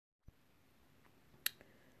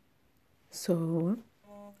So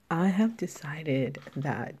I have decided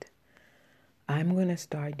that I'm going to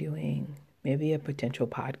start doing maybe a potential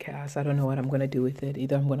podcast. I don't know what I'm going to do with it.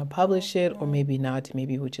 Either I'm going to publish it or maybe not.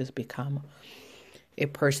 Maybe it would just become a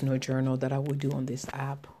personal journal that I would do on this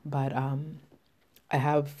app. But I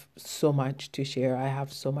have so much to share. I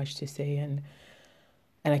have so much to say, and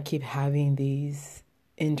I keep having these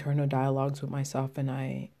internal dialogues with myself, and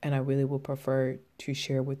I really would prefer to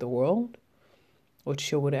share with the world, or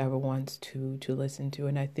share whatever wants to listen to.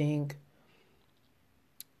 And I think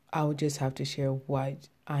I would just have to share what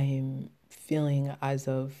I am feeling as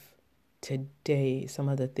of today. Some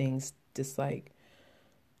of the things,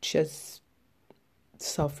 just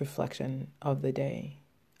self-reflection of the day.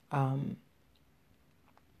 I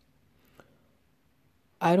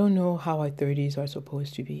don't know how our 30s are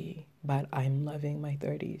supposed to be, but I'm loving my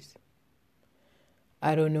 30s.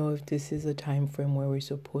 I don't know if this is a time frame where we're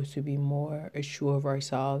supposed to be more assured of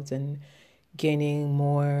ourselves and gaining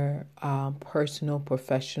more personal,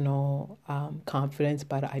 professional confidence,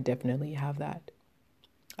 but I definitely have that.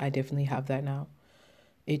 I definitely have that now.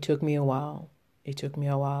 It took me a while. It took me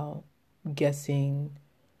a while guessing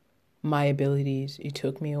my abilities. It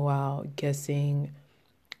took me a while guessing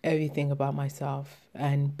everything about myself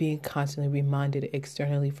and being constantly reminded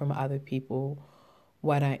externally from other people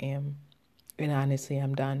what I am. And honestly,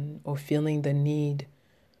 I'm done. Or feeling the need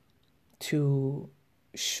to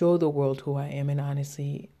show the world who I am. And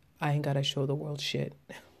honestly, I ain't gotta show the world shit.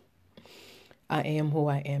 I am who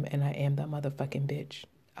I am, and I am that motherfucking bitch.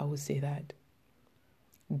 I would say that.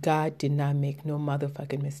 God did not make no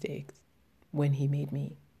motherfucking mistakes when he made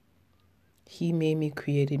me. He made me,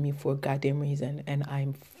 created me for a goddamn reason, and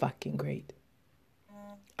I'm fucking great.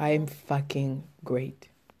 I am fucking great.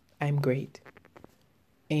 I'm great.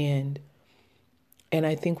 And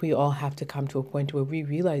I think we all have to come to a point where we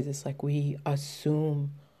realize it's like we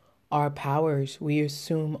assume our powers, we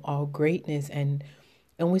assume our greatness, and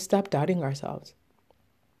we stop doubting ourselves.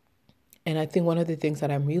 And I think one of the things that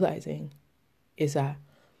I'm realizing is that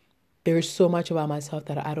there's so much about myself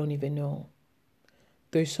that I don't even know.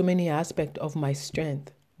 There's so many aspects of my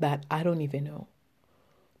strength that I don't even know.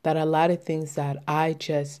 That a lot of things that I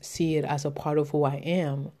just see it as a part of who I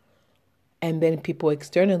am. And then people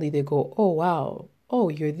externally, they go, oh, wow, oh,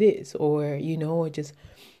 you're this. Or, just,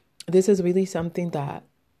 this is really something that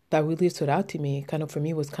really stood out to me. Kind of for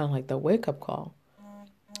me was kind of like the wake up call.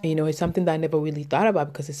 It's something that I never really thought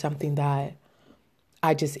about because it's something that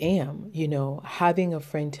I just am. Having a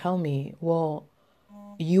friend tell me, well,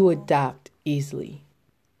 you adapt easily.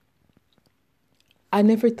 I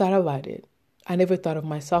never thought about it. I never thought of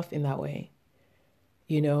myself in that way.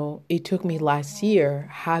 It took me last year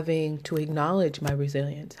having to acknowledge my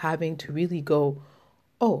resilience, having to really go,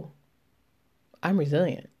 oh, I'm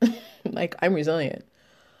resilient. I'm resilient.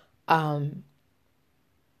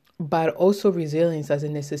 But also resilience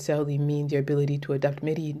doesn't necessarily mean the ability to adapt.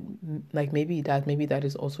 Maybe that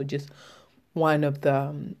is also just one of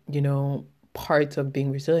the, parts of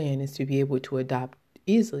being resilient is to be able to adapt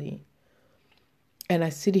easily. And I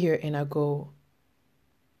sit here and I go,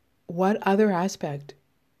 what other aspect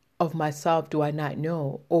of myself do I not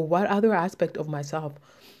know? Or what other aspect of myself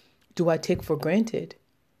do I take for granted?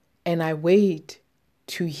 And I wait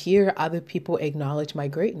to hear other people acknowledge my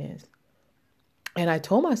greatness. And I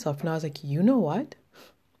told myself, and I was like, you know what?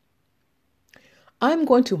 I'm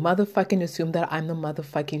going to motherfucking assume that I'm the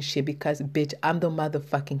motherfucking shit because, bitch, I'm the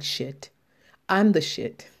motherfucking shit. I'm the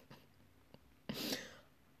shit.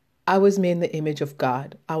 I was made in the image of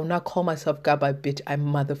God. I will not call myself God, but bitch, I'm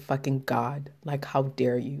motherfucking God. Like, how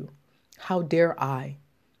dare you? How dare I?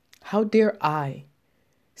 How dare I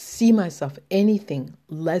see myself anything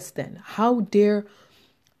less than? How dare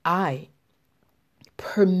I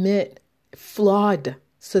permit flawed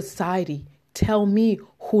society tell me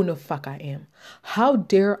who the fuck I am? How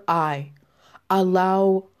dare I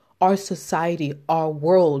allow our society, our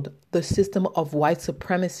world, the system of white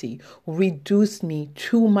supremacy reduce me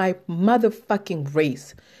to my motherfucking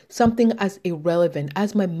race, something as irrelevant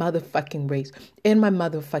as my motherfucking race and my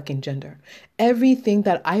motherfucking gender. Everything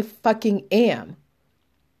that I fucking am,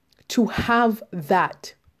 to have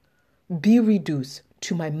that be reduced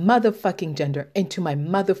to my motherfucking gender and to my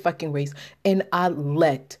motherfucking race, and I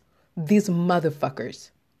let these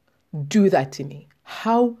motherfuckers do that to me.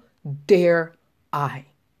 How dare I?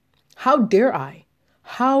 How dare I?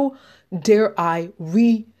 How dare I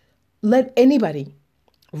let anybody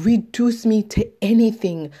reduce me to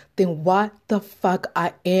anything than what the fuck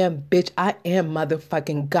I am, bitch? I am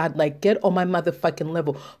motherfucking God. Like, get on my motherfucking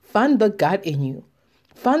level. Find the God in you.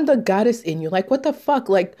 Find the goddess in you. Like, what the fuck?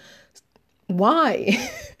 Like, why?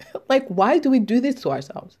 Like, why do we do this to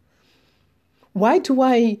ourselves? Why do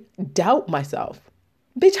I doubt myself?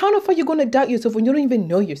 Bitch, how the fuck you going to doubt yourself when you don't even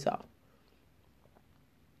know yourself?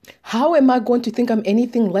 How am I going to think I'm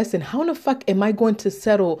anything less than? How the fuck am I going to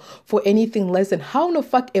settle for anything less than? How the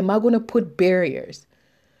fuck am I going to put barriers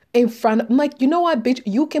in front? I'm like, you know what, bitch?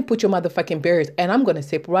 You can put your motherfucking barriers and I'm going to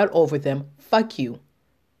step right over them. Fuck you.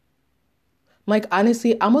 Like,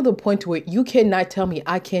 honestly, I'm at the point where you cannot tell me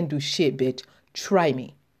I can't do shit, bitch. Try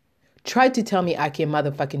me. Try to tell me I can't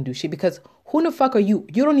motherfucking do shit, because who the fuck are you?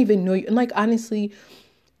 You don't even know. And like, honestly,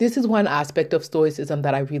 this is one aspect of Stoicism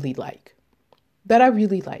that I really like.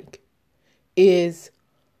 Is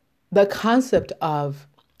the concept of,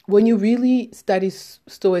 when you really study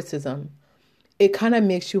Stoicism, it kind of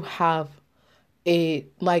makes you have a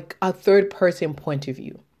third person point of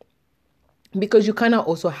view, because you kind of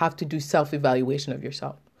also have to do self-evaluation of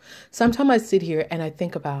yourself. Sometimes I sit here and I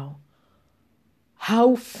think about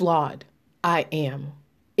how flawed I am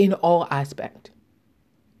in all aspects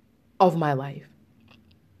of my life.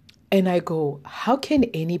 And I go, how can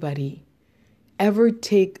anybody ever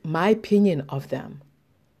take my opinion of them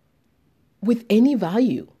with any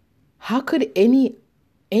value? How could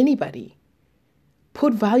anybody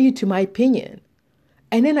put value to my opinion?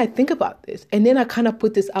 And then I think about this, and then I kind of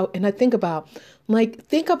put this out, and I think about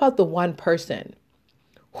the one person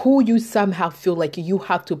who you somehow feel like you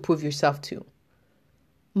have to prove yourself to.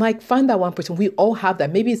 Like, find that one person. We all have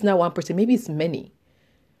that. Maybe it's not one person, maybe it's many.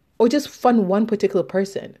 Or just find one particular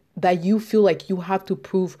person that you feel like you have to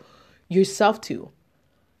prove yourself to.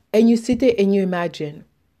 And you sit there and you imagine,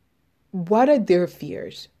 what are their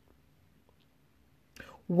fears?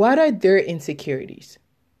 What are their insecurities?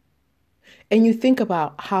 And you think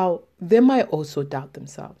about how they might also doubt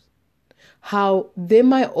themselves, how they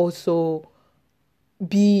might also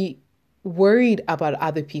be worried about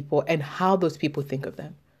other people and how those people think of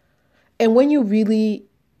them. And when you really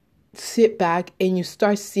sit back and you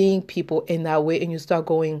start seeing people in that way, and you start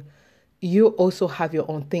going, you also have your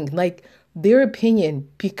own thing. Like, their opinion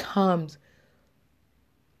becomes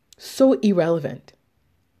so irrelevant.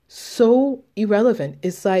 So irrelevant.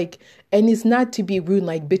 It's like, and it's not to be rude,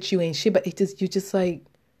 like, bitch, you ain't shit, but you're just like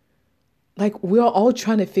we're all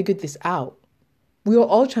trying to figure this out. We are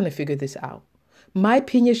all trying to figure this out. My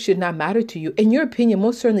opinion should not matter to you, and your opinion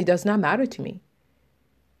most certainly does not matter to me.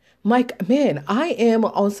 Like, man, I am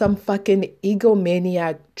on some fucking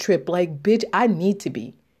egomaniac trip. Like, bitch, I need to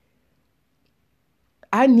be.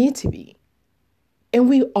 And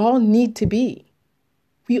we all need to be.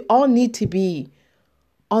 We all need to be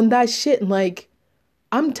on that shit. Like,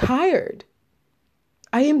 I'm tired.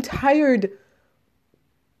 I am tired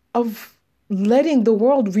of letting the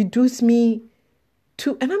world reduce me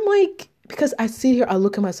to, and I'm like, because I sit here, I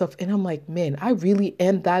look at myself and I'm like, man, I really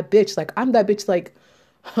am that bitch. Like, I'm that bitch. Like,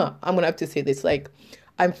 I'm going to have to say this. Like,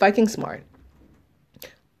 I'm fucking smart.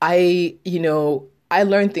 I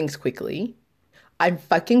learn things quickly. I'm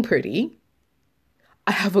fucking pretty.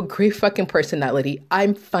 I have a great fucking personality.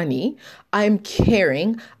 I'm funny. I'm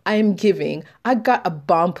caring. I'm giving. I got a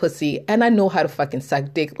bomb pussy and I know how to fucking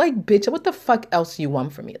suck dick. Like, bitch, what the fuck else you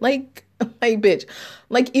want from me? Like, bitch,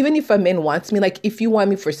 like, even if a man wants me, like, if you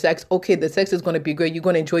want me for sex, okay, the sex is going to be great. You're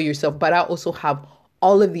going to enjoy yourself. But I also have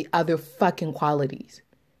all of the other fucking qualities.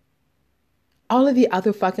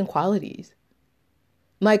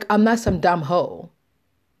 Like, I'm not some dumb hoe.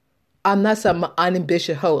 I'm not some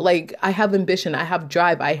unambitious hoe. Like, I have ambition. I have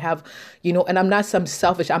drive. I have, and I'm not some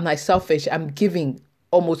selfish. I'm not selfish. I'm giving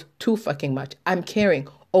almost too fucking much. I'm caring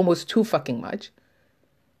almost too fucking much.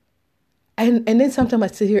 And then sometimes I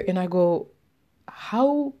sit here and I go,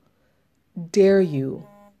 how dare you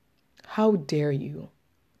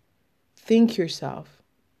think yourself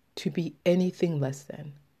to be anything less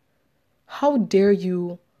than? How dare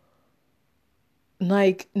you,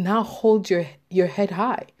 like, now hold your head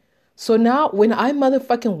high? So now when I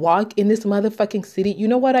motherfucking walk in this motherfucking city, you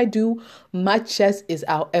know what I do? My chest is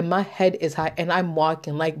out and my head is high and I'm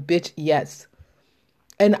walking like, bitch, yes.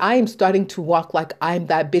 And I am starting to walk like I'm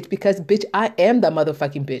that bitch, because, bitch, I am that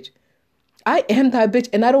motherfucking bitch. I am that bitch,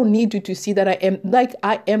 and I don't need you to see that I am. Like,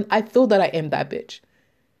 I feel that I am that bitch.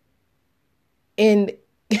 And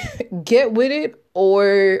get with it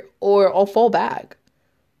or fall back.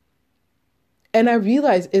 And I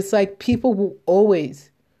realize it's like people will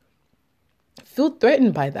always feel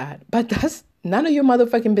threatened by that, but that's none of your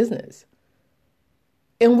motherfucking business.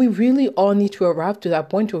 And we really all need to arrive to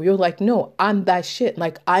that point where you're like, no, I'm that shit.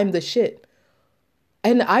 Like, I'm the shit.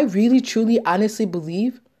 And I really, truly, honestly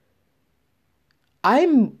believe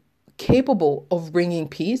I'm capable of bringing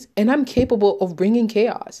peace and I'm capable of bringing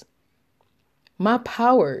chaos. My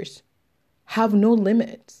powers have no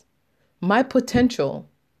limits. My potential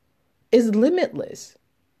is limitless.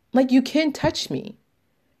 Like, you can't touch me.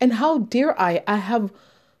 And how dare I have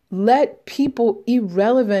let people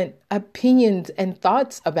irrelevant opinions and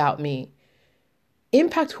thoughts about me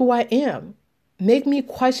impact who I am, make me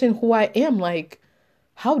question who I am. Like,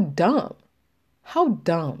 how dumb. How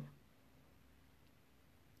dumb.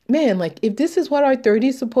 Man, like, if this is what our 30s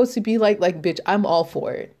is supposed to be like, bitch, I'm all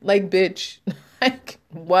for it. Like, bitch, like,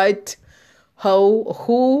 what? Ho,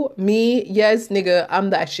 who, me? Yes, nigga, I'm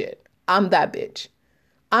that shit. I'm that bitch.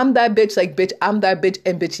 I'm that bitch, like, bitch, I'm that bitch,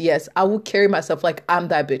 and bitch, yes, I will carry myself like I'm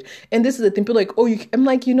that bitch. And this is the thing, people are like, oh, I'm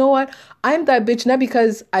like, you know what? I'm that bitch, not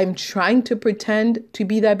because I'm trying to pretend to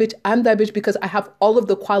be that bitch. I'm that bitch because I have all of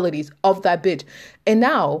the qualities of that bitch. And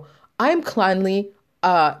now I'm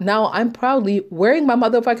now I'm proudly wearing my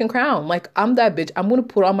motherfucking crown. Like, I'm that bitch. I'm going to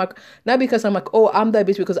put on not because I'm like, oh, I'm that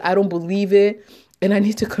bitch because I don't believe it and I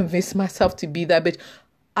need to convince myself to be that bitch.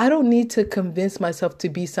 I don't need to convince myself to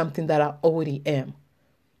be something that I already am.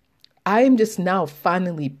 I am just now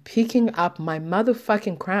finally picking up my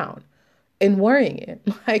motherfucking crown and wearing it.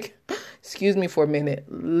 Like, excuse me for a minute.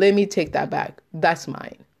 Let me take that back. That's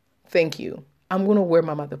mine. Thank you. I'm going to wear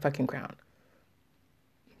my motherfucking crown.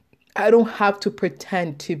 I don't have to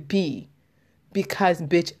pretend to be, because,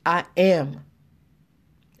 bitch, I am.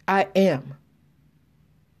 I am.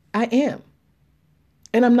 I am.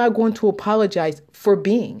 And I'm not going to apologize for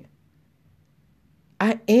being.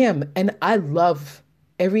 I am, and I love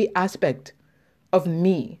every aspect of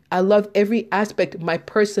me. I love every aspect, my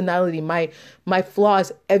personality, my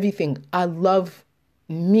flaws, everything. I love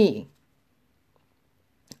me.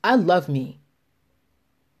 I love me.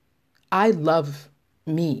 I love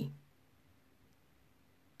me.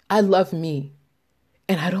 I love me.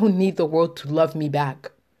 And I don't need the world to love me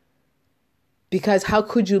back. Because how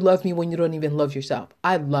could you love me when you don't even love yourself?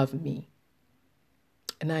 I love me.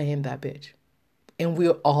 And I am that bitch. And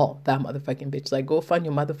we're all that motherfucking bitch. Like, go find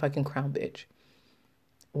your motherfucking crown, bitch.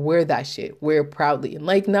 Wear that shit. Wear it proudly. And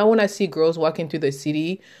like, now when I see girls walking through the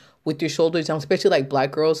city with your shoulders down, especially like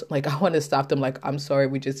black girls, like, I want to stop them. Like, I'm sorry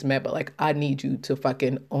we just met, but like, I need you to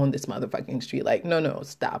fucking own this motherfucking street. Like, no,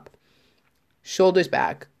 stop. Shoulders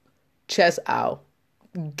back. Chest out.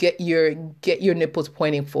 Get your nipples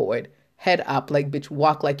pointing forward. Head up. Like, bitch,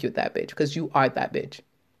 walk like you're that bitch. Because you are that bitch.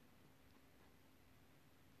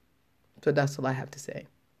 So that's all I have to say.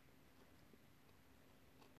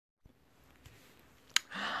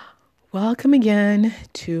 Welcome again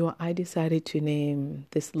to, I decided to name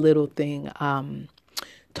this little thing,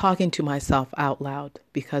 talking to myself out loud,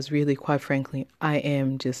 because really, quite frankly, I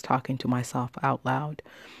am just talking to myself out loud.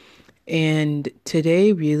 And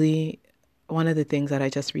today, really, one of the things that I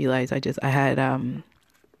just realized, I had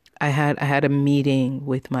a meeting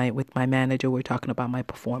with my manager. We're talking about my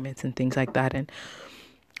performance and things like that. And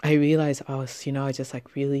I realized I was, I just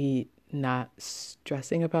like really not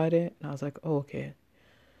stressing about it. And I was like, oh, okay.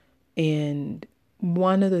 And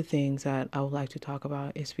one of the things that I would like to talk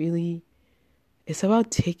about is really, it's about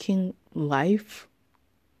taking life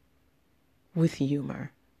with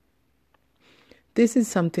humor. This is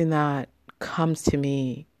something that comes to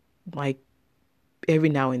me like every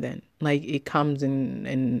now and then. Like, it comes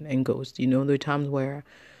and goes. There are times where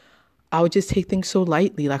I would just take things so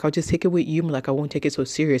lightly. Like, I'll just take it with humor. Like, I won't take it so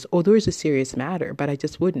serious. Although it's a serious matter, but I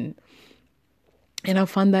just wouldn't. And I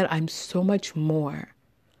found that I'm so much more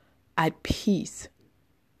at peace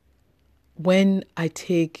when I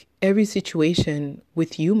take every situation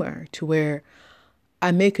with humor, to where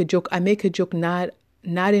I make a joke not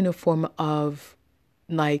in a form of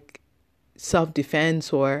like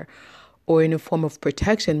self-defense or in a form of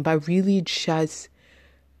protection, but really just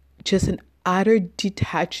an utter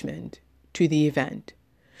detachment to the event.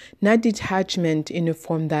 Not detachment in a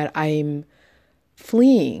form that I'm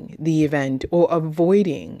fleeing the event or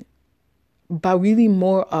avoiding, but really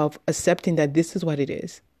more of accepting that this is what it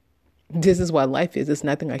is. This is what life is. There's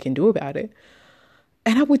nothing I can do about it.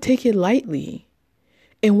 And I would take it lightly.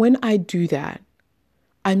 And when I do that,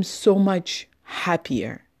 I'm so much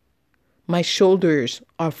happier. My shoulders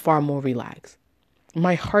are far more relaxed.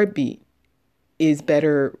 My heartbeat is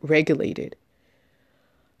better regulated.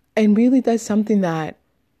 And really, that's something that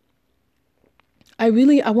I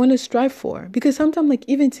want to strive for. Because sometimes, like,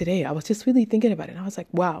 even today, I was just really thinking about it. And I was like,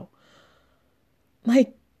 wow,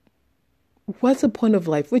 like, what's the point of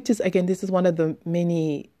life? Which is, again, this is one of the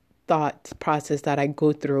many thought process that I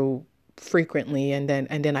go through frequently, and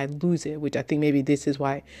then I lose it, which I think maybe this is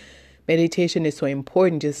why meditation is so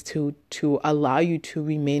important, just to allow you to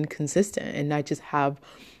remain consistent and not just have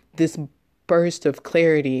this burst of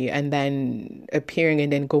clarity and then appearing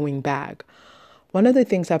and then going back. One of the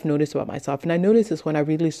things I've noticed about myself, and I noticed this when I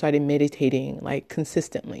really started meditating, like,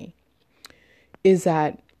 consistently, is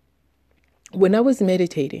that when I was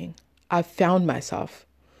meditating, I found myself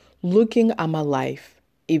looking at my life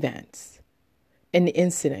events, an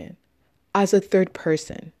incident, as a third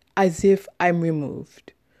person, as if I'm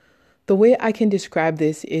removed. The way I can describe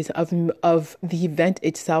this is of the event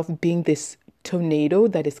itself being this tornado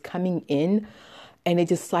that is coming in, and it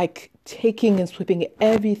just like taking and sweeping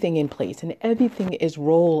everything in place, and everything is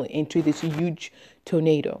rolled into this huge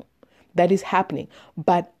tornado that is happening.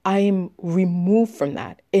 But I'm removed from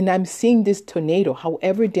that, and I'm seeing this tornado,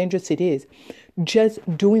 however dangerous it is, just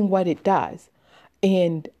doing what it does,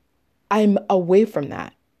 and I'm away from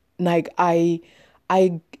that. Like I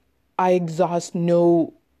exhaust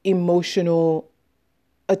no emotional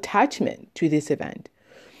attachment to this event.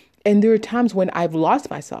 And there are times when I've lost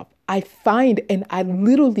myself. I find and I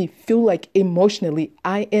literally feel like emotionally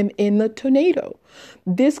I am in a tornado.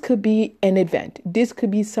 This could be an event. This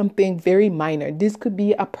could be something very minor. This could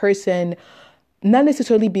be a person not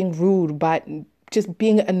necessarily being rude, but just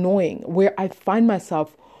being annoying, where I find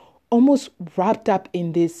myself almost wrapped up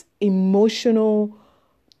in this emotional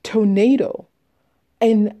tornado.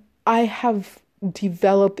 And I have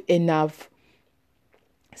developed enough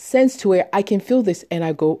sense to where I can feel this and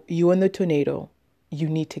I go, you in the tornado, you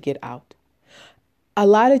need to get out. A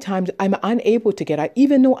lot of times I'm unable to get out,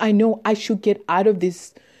 even though I know I should get out of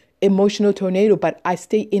this emotional tornado, but I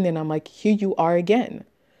stay in and I'm like, here you are again,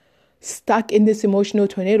 stuck in this emotional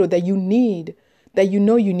tornado that you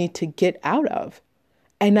know you need to get out of.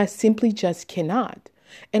 And I simply just cannot.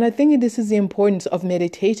 And I think this is the importance of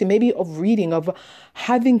meditation, maybe of reading, of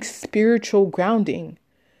having spiritual grounding.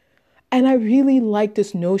 And I really like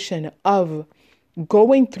this notion of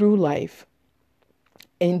going through life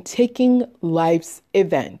and taking life's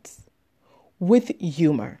events with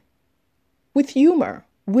humor, with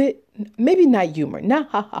maybe not humor, not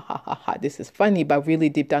ha ha ha ha ha, this is funny, but really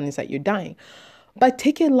deep down inside you're dying. But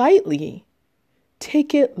take it lightly.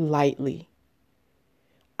 Take it lightly.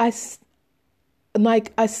 I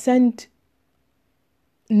sent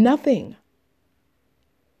nothing.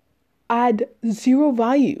 Add zero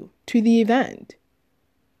value to the event.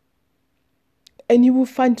 And you will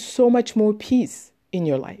find so much more peace in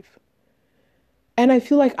your life. And I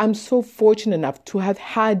feel like I'm so fortunate enough to have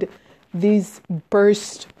had these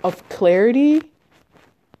bursts of clarity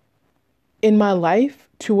in my life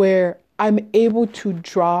to where I'm able to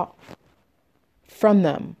draw from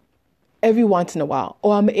them every once in a while,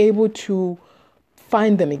 or I'm able to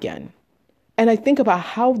find them again. And I think about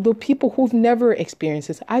how the people who've never experienced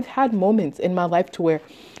this, I've had moments in my life to where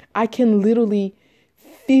I can literally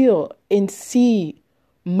feel and see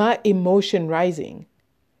my emotion rising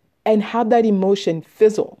and have that emotion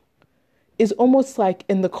fizzle. It's almost like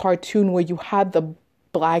in the cartoon where you have the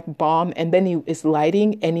black bomb and then it's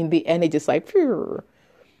lighting, and in the end, it just like, phew.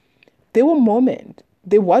 There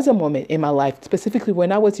was a moment in my life, specifically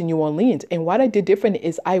when I was in New Orleans. And what I did different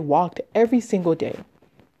is I walked every single day.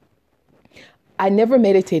 I never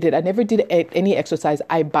meditated. I never did any exercise.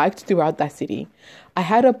 I biked throughout that city. I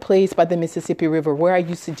had a place by the Mississippi River where I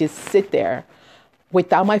used to just sit there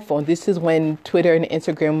without my phone. This is when Twitter and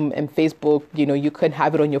Instagram and Facebook, you couldn't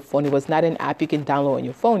have it on your phone. It was not an app you can download on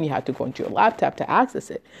your phone. You had to go into your laptop to access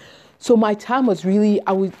it. So my time was really,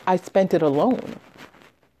 I spent it alone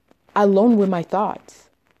with my thoughts.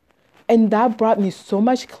 And that brought me so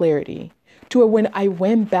much clarity to where when I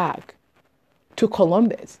went back to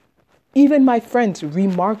Columbus, even my friends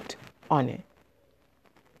remarked on it.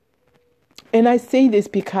 And I say this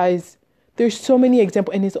because there's so many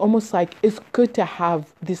examples, and it's almost like it's good to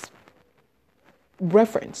have this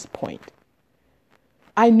reference point.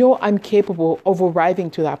 I know I'm capable of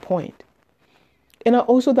arriving to that point. And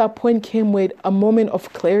also that point came with a moment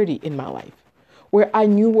of clarity in my life where I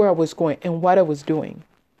knew where I was going and what I was doing.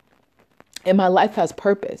 And my life has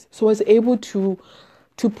purpose. So I was able to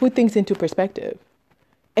put things into perspective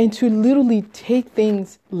and to literally take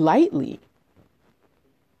things lightly.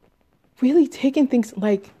 Really taking things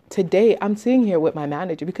like today, I'm sitting here with my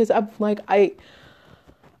manager because I'm like,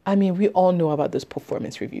 I mean, we all know about those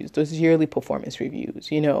performance reviews, those yearly performance reviews,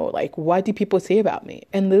 like what do people say about me?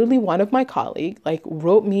 And literally one of my colleagues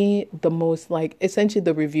wrote me the most, essentially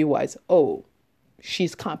the review was, oh,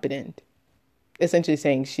 she's competent. Essentially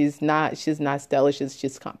saying she's not stellar,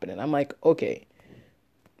 she's competent. I'm like, okay,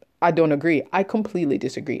 I don't agree. I completely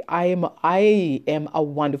disagree. I am a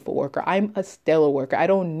wonderful worker. I'm a stellar worker. I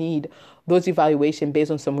don't need those evaluations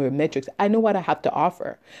based on some weird metrics. I know what I have to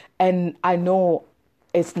offer. And I know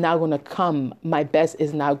it's not going to come. My best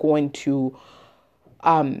is not going to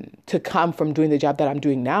come from doing the job that I'm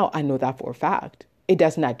doing now. I know that for a fact. It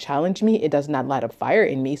does not challenge me. It does not light a fire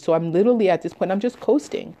in me. So I'm literally at this point, I'm just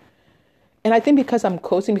coasting. And I think because I'm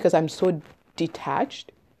coasting, because I'm so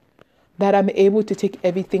detached, that I'm able to take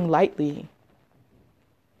everything lightly.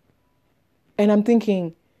 And I'm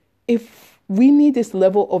thinking, if we need this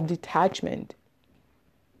level of detachment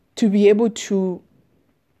to be able to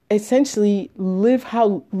essentially live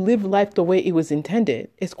life the way it was intended,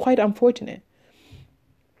 it's quite unfortunate.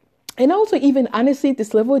 And also, even honestly,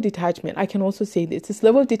 this level of detachment, I can also say this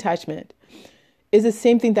level of detachment is the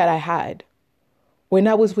same thing that I had when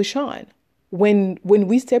I was with Sean. When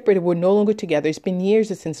we separated, we're no longer together. It's been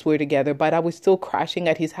years since we're together, but I was still crashing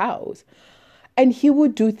at his house. And he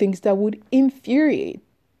would do things that would infuriate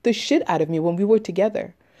the shit out of me when we were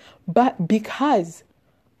together. But because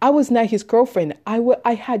I was not his girlfriend,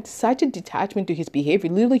 I had such a detachment to his behavior.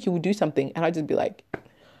 Literally, he would do something and I'd just be like,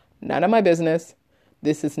 none of my business.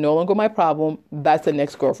 This is no longer my problem. That's the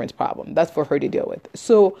next girlfriend's problem. That's for her to deal with.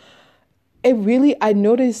 So I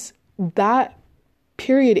noticed that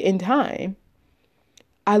period in time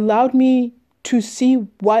allowed me to see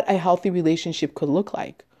what a healthy relationship could look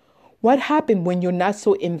like. What happened when you're not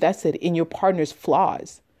so invested in your partner's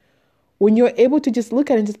flaws? When you're able to just look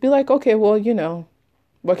at it and just be like, okay, well,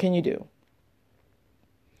 what can you do?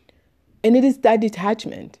 And it is that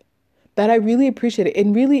detachment that I really appreciated.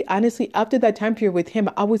 And really, honestly, after that time period with him,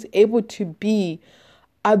 I was able to be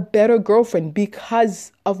a better girlfriend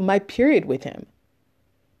because of my period with him.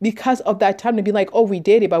 Because of that time to be like, oh, we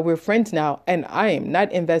dated, but we're friends now. And I am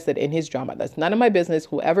not invested in his drama. That's none of my business.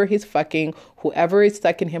 Whoever he's fucking, whoever is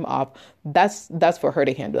sucking him off, that's for her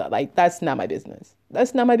to handle that. Like, that's not my business.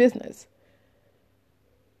 That's not my business.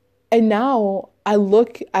 And now I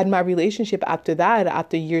look at my relationship after that,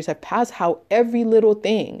 after years have passed, how every little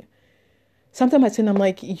thing, sometimes I sit and I'm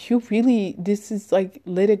like, this is like,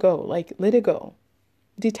 let it go. Like, let it go.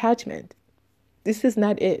 Detachment. This is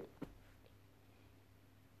not it.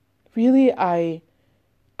 Really, I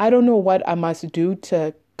don't know what I must do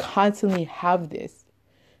to constantly have this.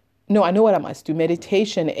 No, I know what I must do.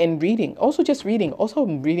 Meditation and reading. Also just reading. Also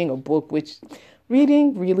reading a book, which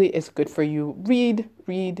reading really is good for you. Read.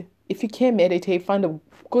 If you can't meditate, find a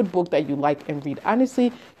good book that you like and read.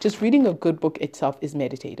 Honestly, just reading a good book itself is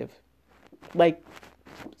meditative. Like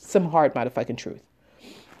some hard motherfucking truth.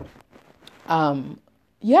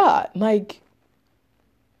 Like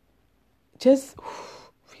just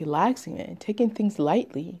relaxing and taking things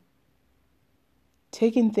lightly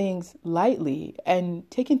and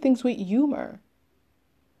taking things with humor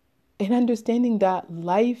and understanding that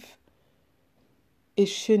life, it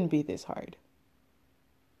shouldn't be this hard.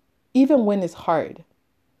 Even when it's hard,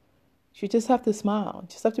 you just have to smile.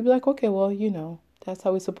 Just have to be like, okay, well, that's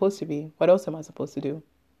how it's supposed to be. What else am I supposed to do?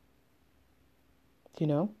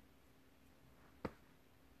 So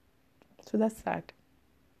that's that.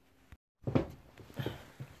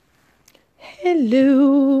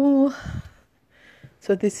 Hello.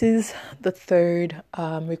 So this is the third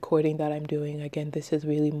recording that I'm doing. Again, this is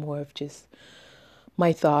really more of just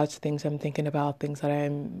my thoughts, things I'm thinking about, things that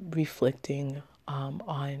I'm reflecting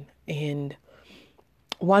on. And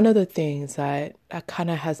one of the things that kind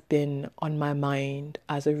of has been on my mind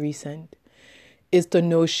as a recent is the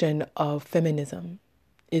notion of feminism,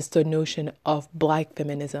 is the notion of Black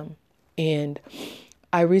feminism. And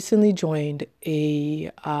I recently joined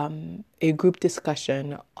a group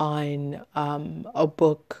discussion on a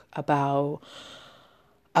book about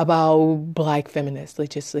Black feminists.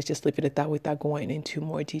 Let's just leave it at that without going into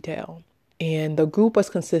more detail. And the group was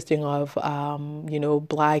consisting of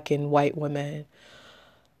Black and white women,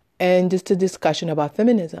 and just a discussion about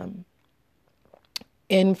feminism.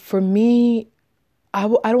 And for me, I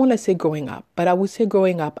don't want to say growing up, but I would say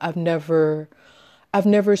growing up, I've never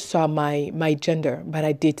saw my gender, but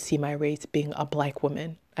I did see my race being a Black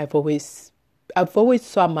woman. I've always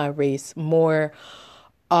saw my race more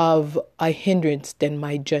of a hindrance than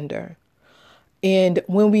my gender. And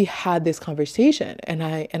when we had this conversation, and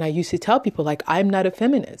I used to tell people, like, I'm not a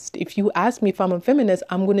feminist. If you ask me if I'm a feminist,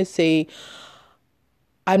 I'm going to say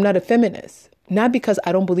I'm not a feminist. Not because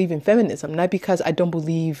I don't believe in feminism, not because I don't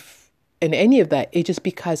believe in any of that. It's just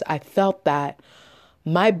because I felt that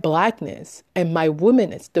my Blackness and my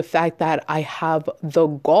womanness, the fact that I have the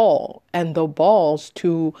gall and the balls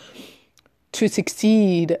to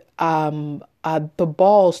succeed, the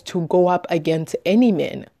balls to go up against any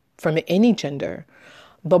man from any gender,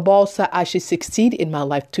 the balls to actually succeed in my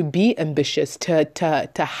life, to be ambitious, to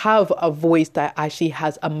have a voice that actually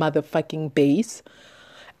has a motherfucking bass.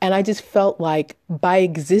 And I just felt like by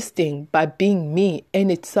existing, by being me in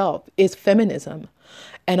itself is feminism.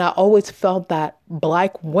 And I always felt that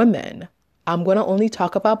Black women, I'm going to only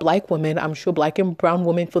talk about Black women. I'm sure Black and brown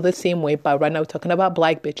women feel the same way, but right now we're talking about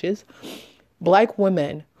Black bitches. Black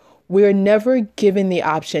women we're never given the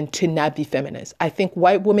option to not be feminist. I think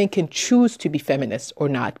white women can choose to be feminists or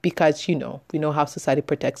not because, we know how society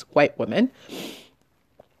protects white women.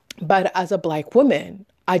 But as a Black woman,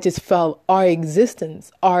 I just felt our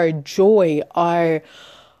existence, our joy, our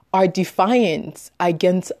defiance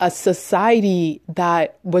against a society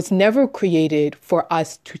that was never created for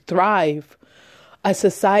us to thrive, a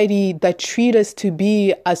society that treats us to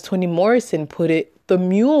be, as Toni Morrison put it, the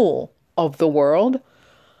mule of the world.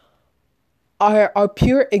 Our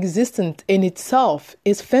pure existence in itself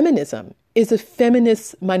is feminism, is a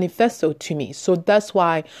feminist manifesto to me. So that's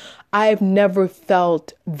why I've never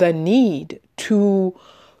felt the need to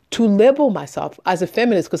label myself as a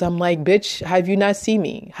feminist, because I'm like, bitch, have you not seen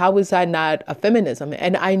me? How is that not a feminism?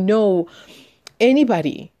 And I know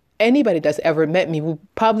anybody that's ever met me will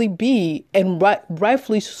probably be, and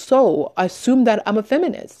rightfully so, assume that I'm a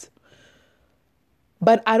feminist.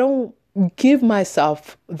 But I don't give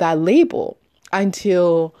myself that label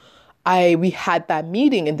until we had that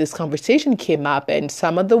meeting and this conversation came up, and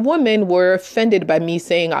some of the women were offended by me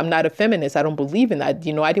saying I'm not a feminist. I don't believe in that. I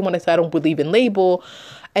didn't want to say I don't believe in label.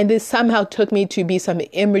 And this somehow took me to be some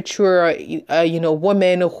immature,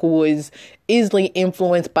 woman who is easily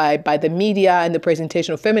influenced by the media and the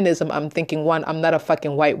presentation of feminism. I'm thinking, one, I'm not a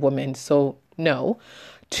fucking white woman, so no.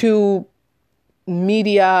 Two,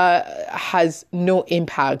 media has no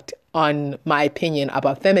impact on my opinion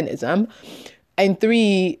about feminism. And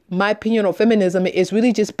three, my opinion on feminism is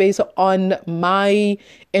really just based on my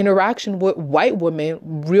interaction with white women,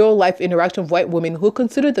 real life interaction with white women who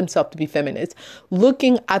consider themselves to be feminists,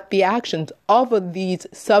 looking at the actions of these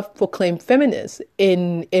self-proclaimed feminists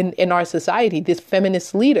in our society, these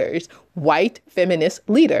feminist leaders, white feminist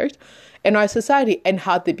leaders in our society, and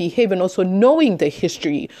how they behave, and also knowing the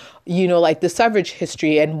history, like the suffrage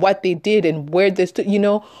history and what they did and where they stood,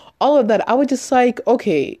 all of that. I was just like,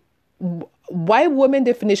 okay, white woman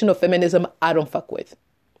definition of feminism, I don't fuck with.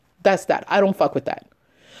 That's that. I don't fuck with that.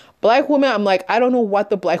 Black woman, I'm like, I don't know what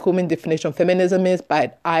the Black woman definition of feminism is,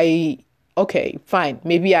 but okay, fine.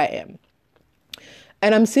 Maybe I am.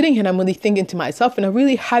 And I'm sitting here and I'm really thinking to myself, and I'm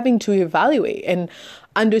really having to evaluate and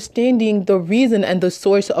understanding the reason and the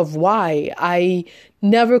source of why I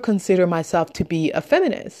never consider myself to be a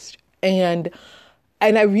feminist. And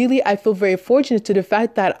I feel very fortunate to the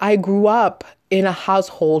fact that I grew up in a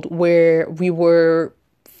household where we were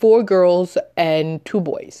 4 girls and 2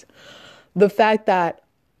 boys. The fact that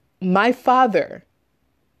my father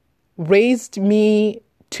raised me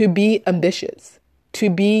to be ambitious, to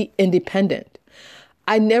be independent.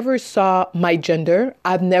 I never saw my gender.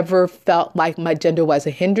 I've never felt like my gender was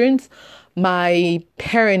a hindrance. My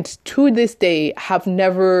parents to this day have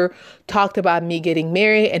never talked about me getting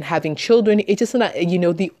married and having children. It's just not,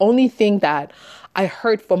 the only thing that I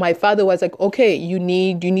heard from my father was like, okay, you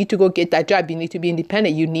need to go get that job. You need to be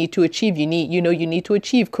independent. You need to achieve. You need to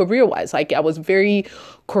achieve career-wise. Like, I was very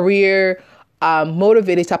career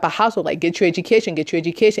motivated type of household, like get your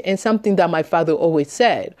education. And something that my father always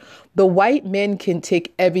said, the white men can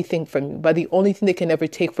take everything from you, but the only thing they can ever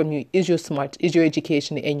take from you is your smarts, is your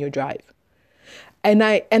education and your drive. And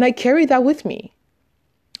I carry that with me.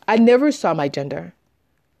 I never saw my gender.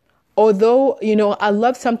 Although, I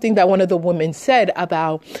love something that one of the women said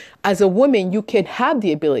about, as a woman, you can have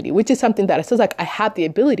the ability, which is something that I says like, I have the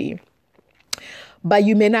ability, but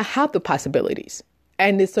you may not have the possibilities.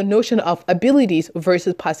 And it's a notion of abilities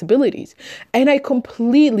versus possibilities. And I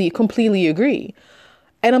completely agree.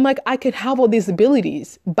 And I'm like, I could have all these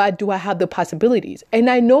abilities, but do I have the possibilities? And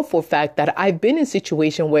I know for a fact that I've been in a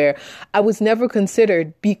situation where I was never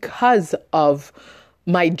considered because of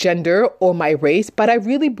my gender or my race, but I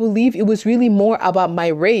really believe it was really more about my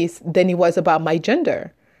race than it was about my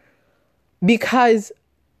gender. Because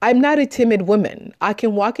I'm not a timid woman. I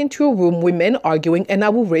can walk into a room with men arguing and I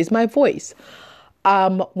will raise my voice.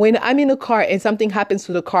 When I'm in a car and something happens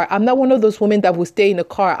to the car, I'm not one of those women that will stay in the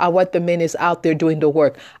car while the man is out there doing the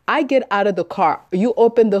work. I get out of the car. You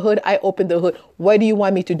open the hood, I open the hood. What do you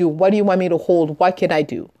want me to do? What do you want me to hold? What can I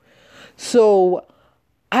do? So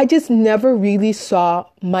I just never really saw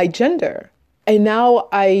my gender. And now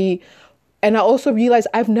I also realized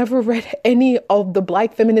I've never read any of the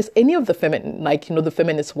Black feminists, any of the the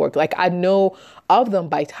feminist work. Like, I know of them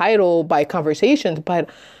by title, by conversations, but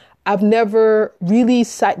I've never really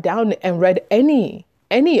sat down and read any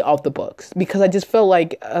of the books because I just felt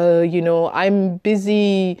like, I'm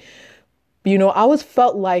busy. I always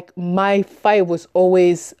felt like my fight was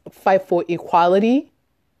always fight for equality,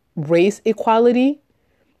 race equality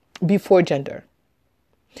before gender.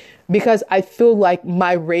 Because I feel like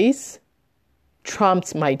my race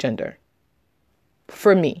trumps my gender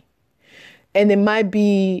for me. And it might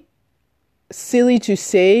be silly to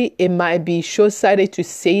say, it might be short-sighted to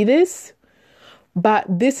say this, but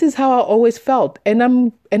this is how I always felt. And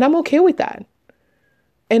I'm okay with that.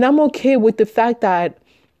 And I'm okay with the fact that,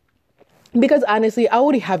 because honestly, I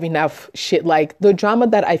already have enough shit. Like the drama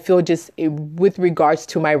that I feel just with regards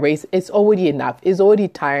to my race, it's already enough. It's already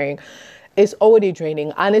tiring. It's already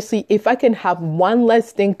draining. Honestly, if I can have one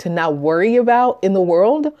less thing to not worry about in the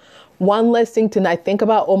world, one less thing to not think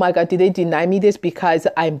about, oh my God, did they deny me this because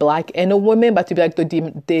I'm Black and a woman? But to be like,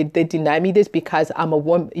 they deny me this because I'm a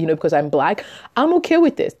woman, because I'm Black. I'm okay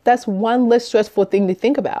with this. That's one less stressful thing to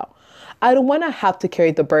think about. I don't want to have to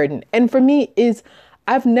carry the burden. And for me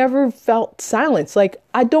I've never felt silence. Like,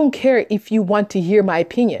 I don't care if you want to hear my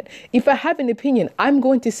opinion. If I have an opinion, I'm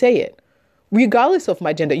going to say it. Regardless of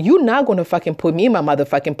my gender. You're not going to fucking put me in my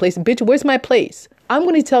motherfucking place. Bitch, where's my place? I'm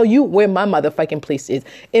going to tell you where my motherfucking place is.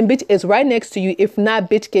 And bitch, it's right next to you. If not,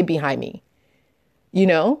 bitch, get behind me.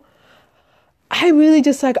 I really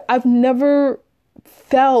just I've never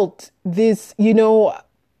felt this,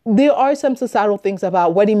 there are some societal things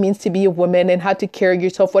about what it means to be a woman and how to carry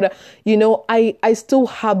yourself. I still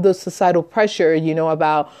have the societal pressure,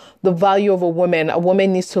 about the value of a woman. A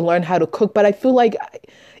woman needs to learn how to cook. But I feel like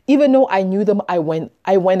even though I knew them, I went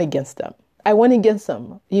against them. I went against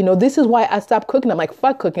them. This is why I stopped cooking. I'm like,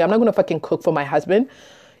 fuck cooking. I'm not going to fucking cook for my husband.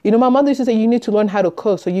 My mother used to say, you need to learn how to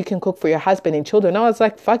cook so you can cook for your husband and children. I was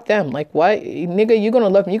like, fuck them. Like, what? Nigga, you're going to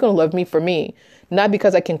love me. You're going to love me for me. Not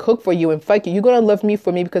because I can cook for you and fuck you. You're going to love me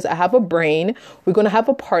for me because I have a brain. We're going to have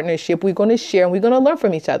a partnership. We're going to share and we're going to learn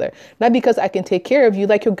from each other. Not because I can take care of you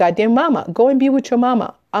like your goddamn mama. Go and be with your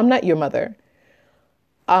mama. I'm not your mother.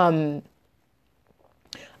 I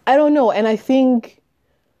don't know. And I think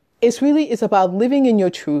it's about living in your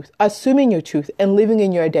truth, assuming your truth, and living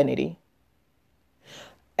in your identity.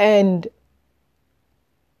 And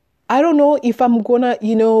I don't know if I'm gonna,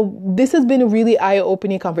 this has been a really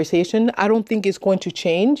eye-opening conversation. I don't think it's going to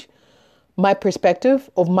change my perspective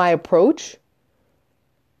of my approach.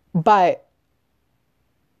 But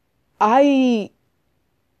I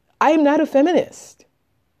am not a feminist.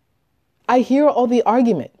 I hear all the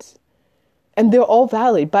arguments and they're all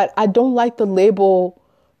valid, but I don't like the label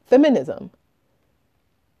feminism.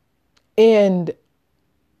 And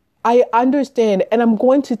I understand, and I'm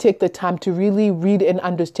going to take the time to really read and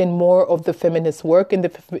understand more of the feminist work and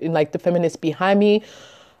the feminists behind me.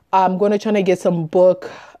 I'm going to try to get some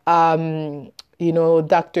book, Dr.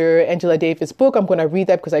 Angela Davis' book. I'm going to read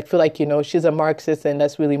that because I feel like, she's a Marxist and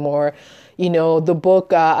that's really more, the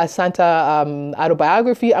book, Asanta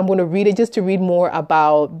autobiography. I'm going to read it just to read more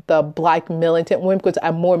about the Black militant women because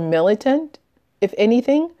I'm more militant, if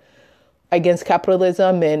anything, against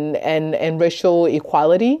capitalism and racial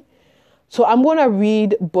equality. So I'm going to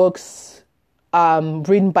read books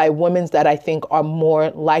written by women that I think are more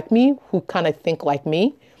like me, who kind of think like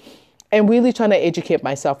me, and really trying to educate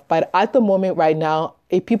myself. But at the moment right now,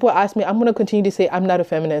 if people ask me, I'm going to continue to say, I'm not a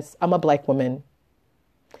feminist. I'm a Black woman.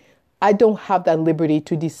 I don't have that liberty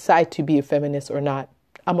to decide to be a feminist or not.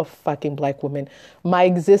 I'm a fucking Black woman. My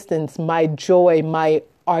existence, my joy, my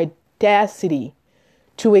audacity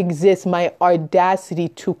to exist, my audacity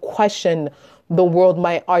to question the world,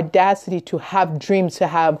 my audacity to have dreams, to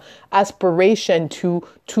have aspiration, to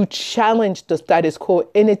challenge the status quo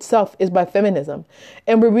in itself is by feminism.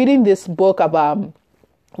 And we're reading this book about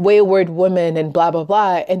wayward women and blah, blah,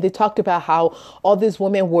 blah. And they talked about how all these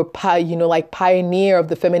women were, pioneer of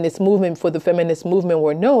the feminist movement, for the feminist movement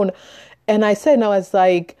were known. And I was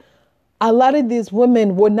like, a lot of these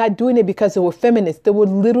women were not doing it because they were feminists. They were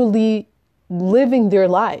literally living their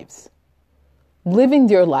lives, living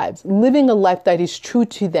a life that is true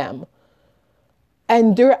to them.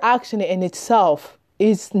 And their action in itself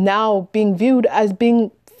is now being viewed as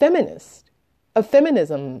being feminist, a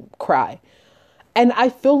feminism cry. And I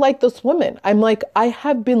feel like this woman, I'm like, I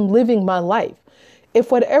have been living my life.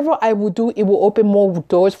 If whatever I will do, it will open more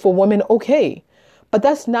doors for women, okay. But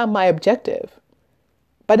that's not my objective.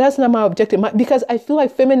 Because I feel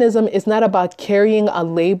like feminism is not about carrying a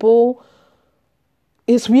label.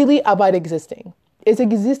 It's really about existing. It's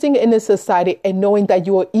existing in a society and knowing that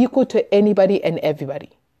you are equal to anybody and everybody.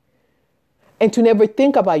 And to never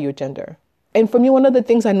think about your gender. And for me, one of the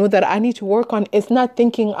things I know that I need to work on is not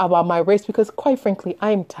thinking about my race, because quite frankly,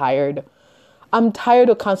 I'm tired. I'm tired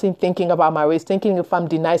of constantly thinking about my race, thinking if I'm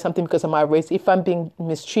denied something because of my race, if I'm being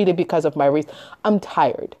mistreated because of my race. I'm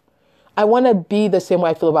tired. I want to be the same way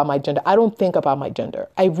I feel about my gender. I don't think about my gender.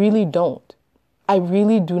 I really don't. I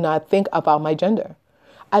really do not think about my gender.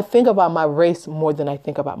 I think about my race more than I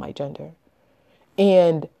think about my gender.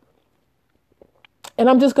 And And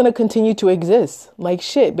I'm just going to continue to exist. Like,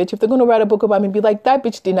 shit, bitch, if they're going to write a book about me, be like, that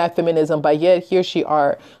bitch denied feminism, but yet here she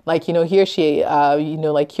are. Like, here she,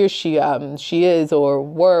 like here she is or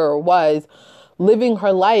were or was living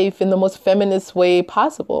her life in the most feminist way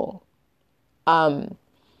possible. And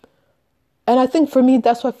I think for me,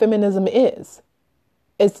 that's what feminism is.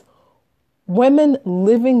 It's women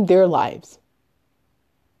living their lives,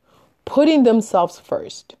 putting themselves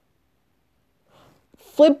first,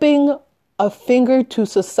 flipping a finger to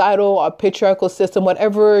societal or patriarchal system,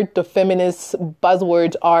 whatever the feminist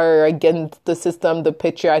buzzwords are against the system, the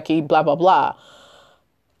patriarchy, blah, blah, blah,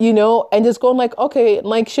 and just going like, okay,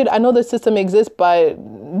 like, shit, I know the system exists, but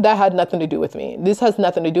that had nothing to do with me. This has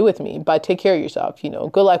nothing to do with me, but take care of yourself,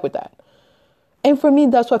 good luck with that. And for me,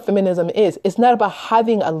 that's what feminism is. It's not about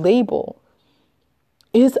having a label.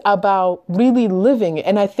 It's about really living.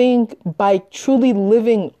 And I think by truly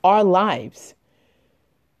living our lives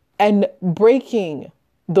and breaking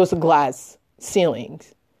those glass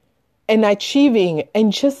ceilings and achieving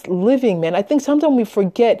and just living, man, I think sometimes we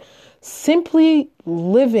forget simply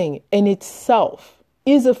living in itself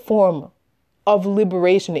is a form of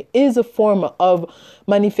liberation. It is a form of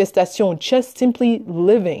manifestation, just simply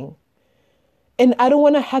living. And I don't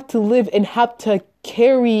want to have to live and have to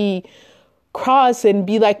carry cross and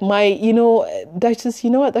be like that's just,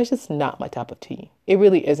 that's just not my cup of tea. It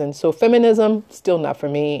really isn't. So feminism, still not for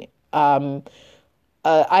me. I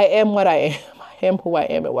am what I am. I am who I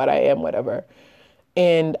am and what I am, whatever.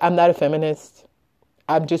 And I'm not a feminist.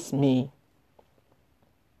 I'm just me.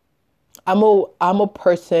 I'm a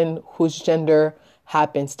person whose gender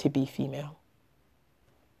happens to be female.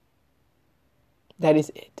 That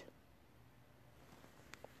is it.